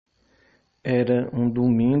Era um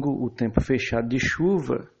domingo, o tempo fechado de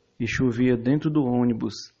chuva, e chovia dentro do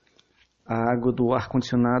ônibus. A água do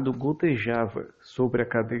ar-condicionado gotejava sobre a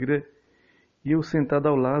cadeira e eu, sentado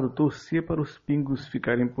ao lado, torcia para os pingos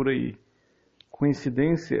ficarem por aí.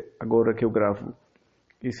 Coincidência, agora que eu gravo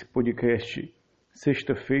esse podcast,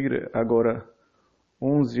 sexta-feira, agora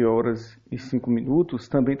 11 horas e 5 minutos,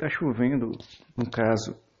 também está chovendo, no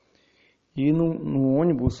caso. E no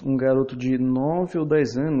ônibus, um garoto de 9 ou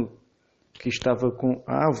 10 anos, que estava com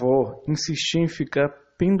a avó, insistia em ficar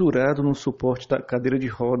pendurado no suporte da cadeira de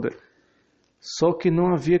roda. Só que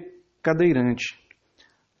não havia cadeirante.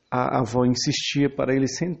 A avó insistia para ele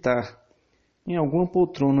sentar em alguma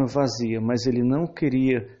poltrona vazia, mas ele não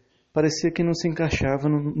queria. Parecia que não se encaixava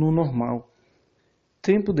no normal.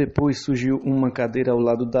 Tempo depois surgiu uma cadeira ao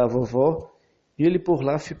lado da vovó e ele por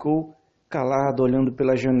lá ficou calado, olhando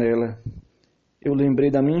pela janela. Eu lembrei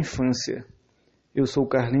da minha infância. Eu sou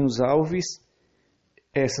Carlinhos Alves,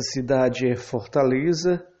 essa cidade é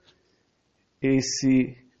Fortaleza,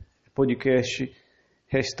 esse podcast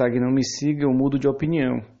 #não me siga, eu mudo de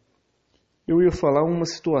opinião. Eu ia falar uma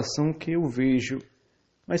situação que eu vejo,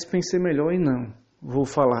 mas pensei melhor e não, vou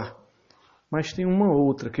falar. Mas tem uma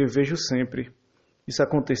outra que eu vejo sempre. Isso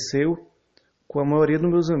aconteceu com a maioria dos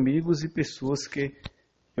meus amigos e pessoas que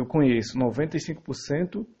eu conheço,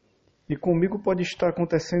 95%, e comigo pode estar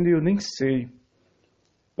acontecendo e eu nem sei.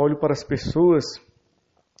 Olho para as pessoas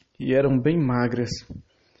e eram bem magras.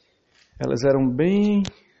 Elas eram bem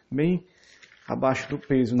abaixo do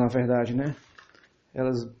peso, na verdade, né?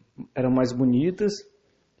 Elas eram mais bonitas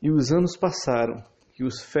e os anos passaram. E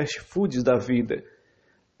os fast foods da vida,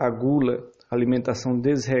 a gula, a alimentação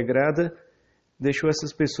desregrada, deixou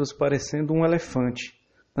essas pessoas parecendo um elefante.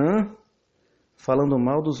 Hã? Falando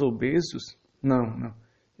mal dos obesos? Não,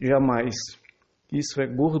 jamais. Isso é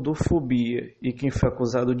gordofobia. E quem foi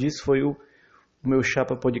acusado disso foi o meu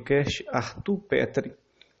chapa podcast, Arthur Petri.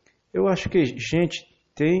 Eu acho que gente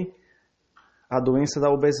tem a doença da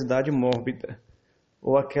obesidade mórbida.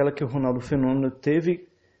 Ou aquela que o Ronaldo Fenômeno teve,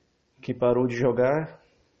 que parou de jogar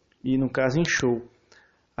e, no caso, inchou.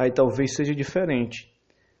 Aí talvez seja diferente.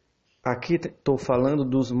 Aqui estou falando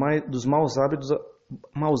dos maus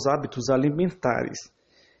hábitos alimentares,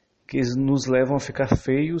 que nos levam a ficar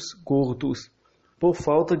feios, gordos, por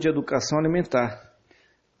falta de educação alimentar.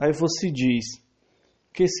 Aí você diz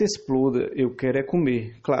que se exploda, eu quero é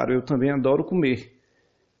comer. Claro, eu também adoro comer,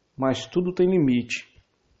 mas tudo tem limite.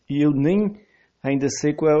 E eu nem ainda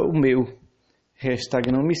sei qual é o meu.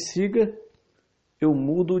 #não me siga, eu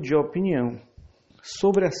mudo de opinião.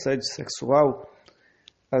 Sobre assédio sexual,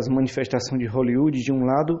 as manifestações de Hollywood, de um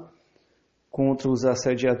lado, contra os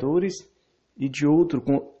assediadores, e de outro,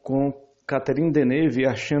 com Catherine Deneuve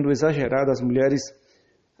achando exagerado as mulheres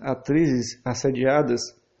atrizes assediadas.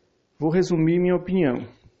 Vou resumir minha opinião.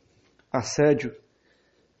 Assédio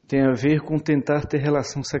tem a ver com tentar ter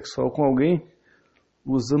relação sexual com alguém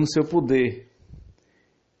usando seu poder,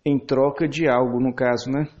 em troca de algo, no caso,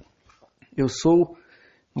 né? Eu sou,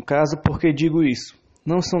 no caso, porque digo isso.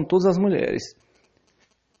 Não são todas as mulheres,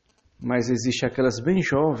 mas existe aquelas bem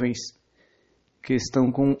jovens que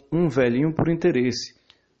estão com um velhinho por interesse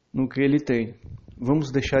no que ele tem.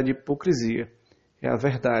 Vamos deixar de hipocrisia. É a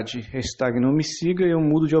verdade. #não me siga, eu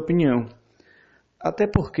mudo de opinião. Até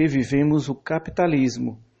porque vivemos o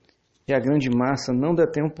capitalismo e a grande massa não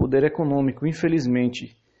detém o poder econômico,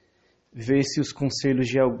 infelizmente. Vê-se os conselhos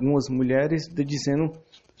de algumas mulheres dizendo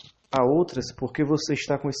a outras: porque você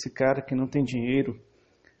está com esse cara que não tem dinheiro,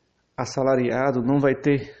 assalariado, não vai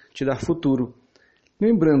te dar futuro.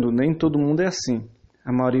 Lembrando, nem todo mundo é assim.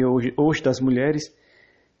 A maioria hoje das mulheres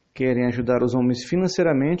querem ajudar os homens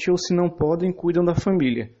financeiramente ou, se não podem, cuidam da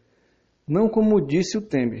família. Não como disse o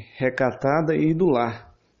Temer, recatada e do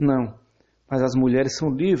lar. Não, mas as mulheres são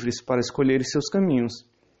livres para escolher seus caminhos.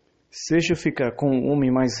 Seja ficar com um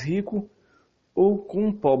homem mais rico ou com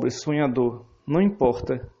um pobre sonhador, não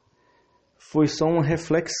importa. Foi só uma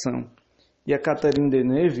reflexão. E a Catherine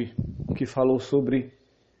Deneuve, que falou sobre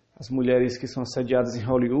as mulheres que são assediadas em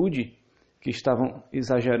Hollywood, que estavam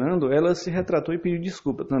exagerando, ela se retratou e pediu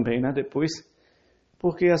desculpa também, né? Depois,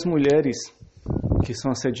 porque as mulheres que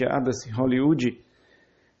são assediadas em Hollywood,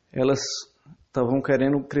 elas estavam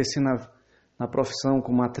querendo crescer na profissão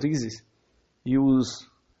como atrizes, e os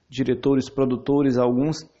diretores, produtores,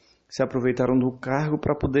 alguns se aproveitaram do cargo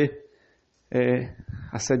para poder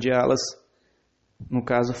assediá-las, no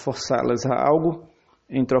caso, forçá-las a algo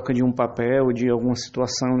em troca de um papel, de alguma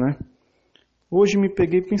situação, né? Hoje me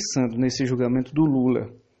peguei pensando nesse julgamento do Lula,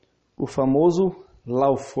 o famoso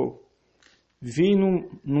lawful. Vi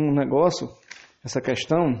num negócio essa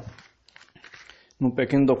questão num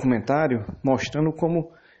pequeno documentário mostrando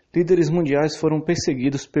como líderes mundiais foram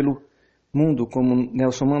perseguidos pelo mundo, como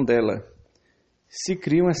Nelson Mandela. Se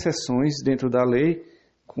criam exceções dentro da lei,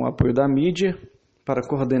 com o apoio da mídia, para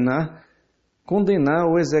condenar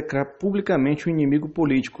ou execrar publicamente o inimigo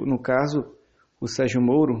político. No caso, o Sérgio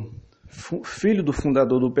Moro, filho do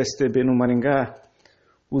fundador do PSDB no Maringá,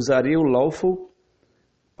 usaria o lawful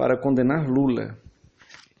para condenar Lula.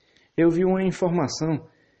 Eu vi uma informação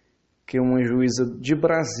que uma juíza de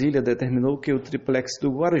Brasília determinou que o triplex do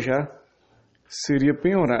Guarujá seria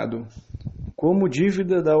penhorado como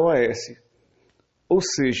dívida da OAS. Ou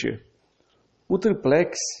seja, o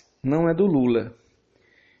triplex não é do Lula.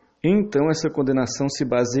 Então essa condenação se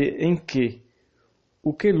baseia em que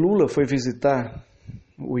o que Lula foi visitar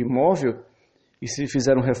o imóvel e se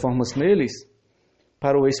fizeram reformas neles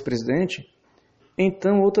para o ex-presidente.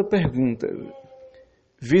 Então outra pergunta: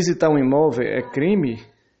 visitar um imóvel é crime?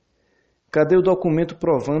 Cadê o documento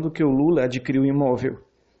provando que o Lula adquiriu o imóvel?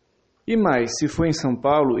 E mais, se foi em São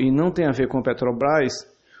Paulo e não tem a ver com Petrobras,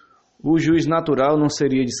 o juiz natural não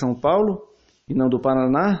seria de São Paulo e não do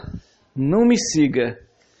Paraná? Não me siga.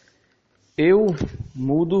 Eu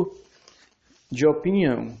mudo de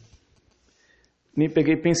opinião. Me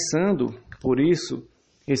peguei pensando, por isso,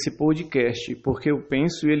 esse podcast, porque eu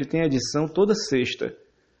penso e ele tem edição toda sexta.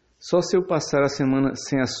 Só se eu passar a semana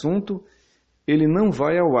sem assunto, ele não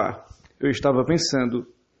vai ao ar. Eu estava pensando,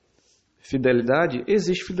 fidelidade?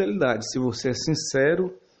 Existe fidelidade, se você é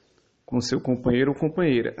sincero com seu companheiro ou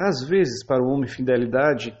companheira. Às vezes, para o homem,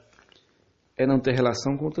 fidelidade é não ter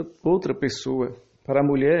relação com outra pessoa. Para a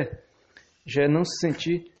mulher, já é não se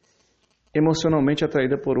sentir emocionalmente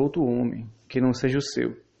atraída por outro homem, que não seja o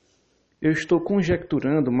seu. Eu estou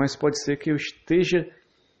conjecturando, mas pode ser que eu esteja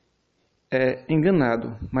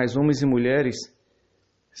enganado. Mas homens e mulheres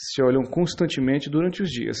se olham constantemente durante os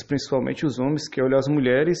dias, principalmente os homens que olham as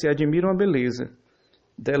mulheres e admiram a beleza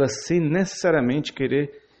delas sem necessariamente querer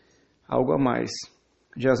algo a mais.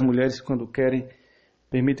 Já as mulheres, quando querem,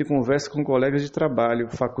 permitem conversa com colegas de trabalho,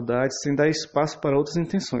 faculdade, sem dar espaço para outras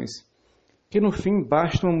intenções. Que no fim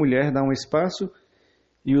basta uma mulher dar um espaço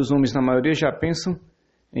e os homens na maioria já pensam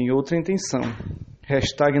em outra intenção.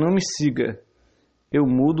 Hashtag não me siga. Eu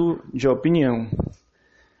mudo de opinião.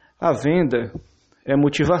 A venda é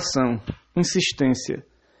motivação, insistência,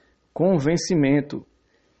 convencimento.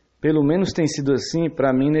 Pelo menos tem sido assim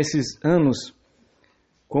para mim nesses anos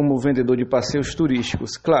como vendedor de passeios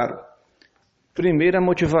turísticos. Claro, primeira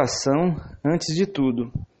motivação antes de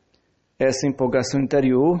tudo. Essa empolgação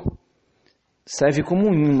interior serve como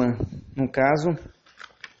um imã. No caso,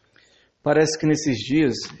 parece que nesses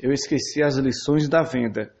dias eu esqueci as lições da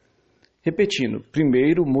venda. Repetindo,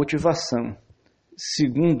 primeiro, motivação.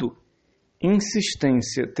 Segundo,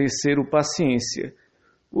 insistência. Terceiro, paciência.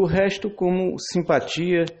 O resto, como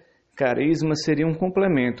simpatia, carisma, seria um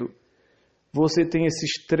complemento. Você tem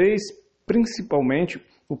esses três, principalmente.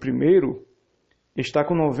 O primeiro está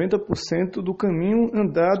com 90% do caminho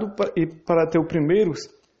andado e para ter o primeiro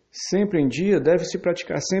sempre em dia, deve-se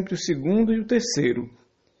praticar sempre o segundo e o terceiro.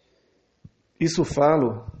 Isso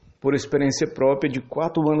falo por experiência própria de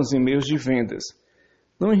 4 anos e meio de vendas.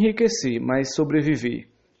 Não enriqueci, mas sobrevivi.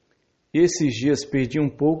 E esses dias perdi um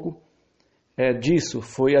pouco disso,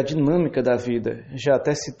 foi a dinâmica da vida, já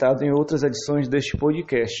até citado em outras edições deste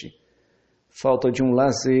podcast. Falta de um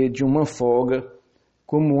lazer, de uma folga,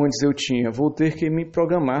 como antes eu tinha. Vou ter que me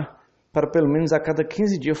programar para pelo menos a cada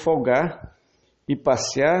 15 dias folgar e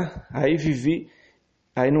passear.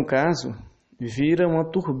 Aí no caso, vira uma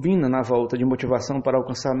turbina na volta de motivação para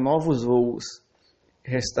alcançar novos voos.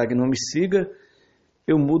 Hashtag não me siga,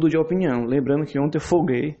 eu mudo de opinião. Lembrando que ontem eu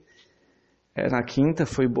folguei, na quinta,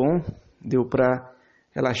 foi bom, deu para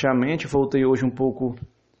relaxar a mente. Voltei hoje um pouco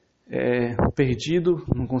perdido,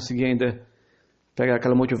 não consegui ainda pegar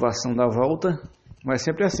aquela motivação da volta, mas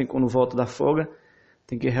sempre assim, quando volta da folga,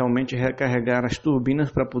 tem que realmente recarregar as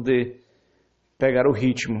turbinas para poder pegar o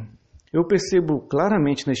ritmo. Eu percebo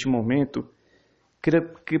claramente neste momento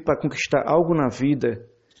que para conquistar algo na vida,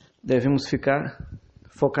 devemos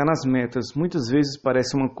focar nas metas. Muitas vezes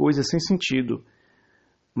parece uma coisa sem sentido,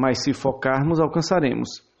 mas se focarmos, alcançaremos.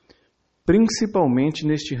 Principalmente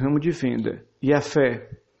neste ramo de venda. E a fé.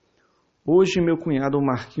 Hoje meu cunhado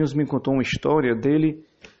Marquinhos me contou uma história dele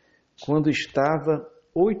quando estava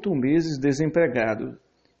 8 meses desempregado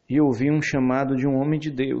e ouvi um chamado de um homem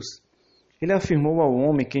de Deus. Ele afirmou ao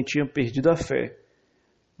homem que tinha perdido a fé,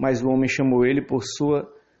 mas o homem chamou ele por sua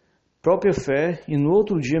própria fé e no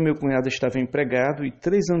outro dia meu cunhado estava empregado e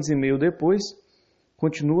 3 anos e meio depois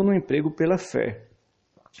continua no emprego pela fé.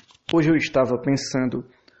 Hoje eu estava pensando,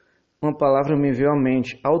 uma palavra me veio à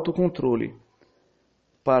mente, autocontrole.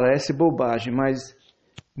 Parece bobagem, mas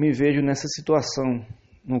me vejo nessa situação,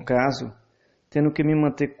 no caso, tendo que me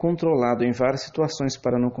manter controlado em várias situações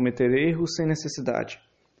para não cometer erros sem necessidade.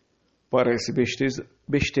 Parece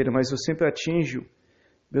besteira, mas eu sempre atinjo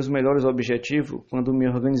meus melhores objetivos quando me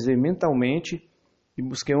organizei mentalmente e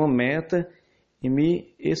busquei uma meta e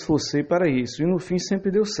me esforcei para isso, e no fim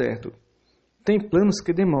sempre deu certo. Tem planos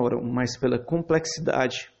que demoram, mas pela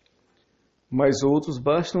complexidade, mas outros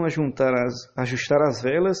bastam ajustar as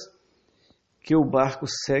velas que o barco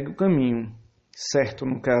segue o caminho. Certo,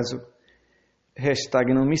 no caso,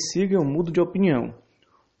 hashtag não me siga, eu mudo de opinião.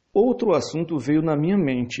 Outro assunto veio na minha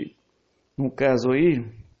mente. No caso aí,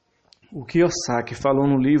 o Kiyosaki falou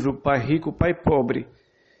no livro Pai Rico, Pai Pobre,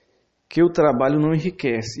 que o trabalho não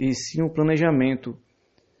enriquece, e sim o planejamento.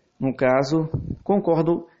 No caso,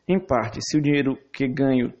 concordo em parte. Se o dinheiro que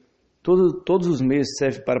ganho todos os meses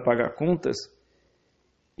serve para pagar contas,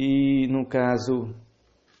 e no caso,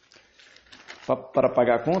 para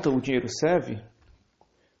pagar a conta, o dinheiro serve.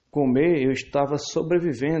 Comer, eu estava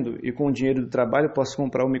sobrevivendo, e com o dinheiro do trabalho posso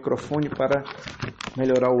comprar um microfone para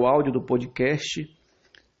melhorar o áudio do podcast,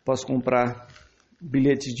 posso comprar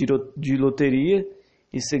bilhetes de loteria,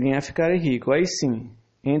 e se ganhar ficarei rico. Aí sim,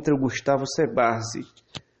 entra o Gustavo Cebarzi,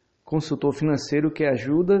 consultor financeiro que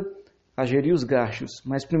ajuda a gerir os gastos,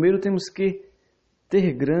 mas primeiro temos que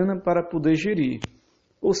ter grana para poder gerir.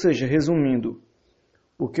 Ou seja, resumindo,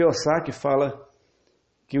 o Kiyosaki fala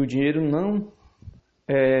que o dinheiro não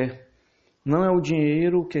é o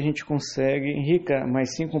dinheiro que a gente consegue enriquecer,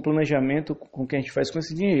 mas sim com o planejamento com que a gente faz com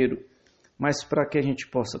esse dinheiro. Mas para que a gente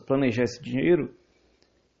possa planejar esse dinheiro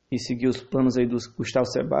e seguir os planos aí do Gustavo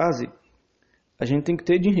Cebarzi, a gente tem que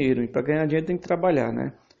ter dinheiro, e para ganhar dinheiro tem que trabalhar,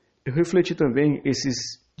 né? Eu refleti também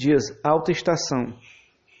esses dias alta estação,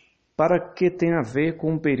 para que tem a ver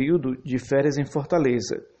com um período de férias em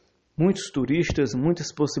Fortaleza. Muitos turistas,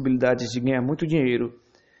 muitas possibilidades de ganhar muito dinheiro.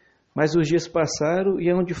 Mas os dias passaram,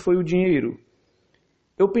 e onde foi o dinheiro?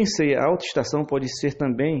 Eu pensei, a alta estação pode ser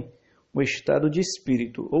também um estado de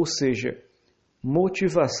espírito, ou seja,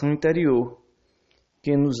 motivação interior,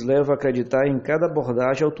 que nos leva a acreditar em cada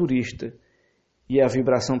abordagem ao turista. E a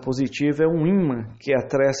vibração positiva é um imã que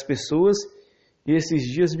atrai as pessoas, e esses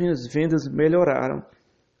dias minhas vendas melhoraram,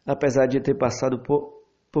 apesar de ter passado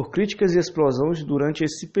por críticas e explosões durante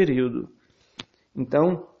esse período.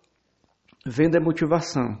 Então, venda é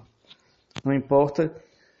motivação. Não importa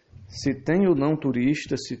se tem ou não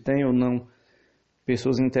turista, se tem ou não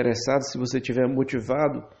pessoas interessadas, se você estiver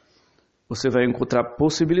motivado, você vai encontrar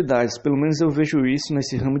possibilidades. Pelo menos eu vejo isso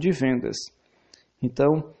nesse ramo de vendas.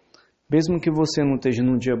 Então, mesmo que você não esteja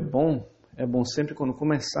num dia bom, é bom sempre quando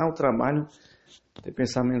começar o trabalho ter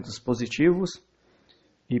pensamentos positivos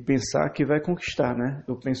e pensar que vai conquistar, né?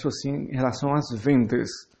 Eu penso assim em relação às vendas.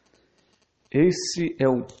 Esse é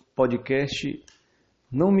o podcast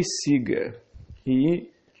Não Me Siga. E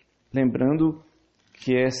lembrando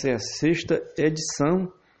que essa é a 6ª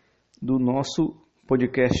edição do nosso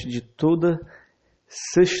podcast de toda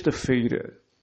sexta-feira.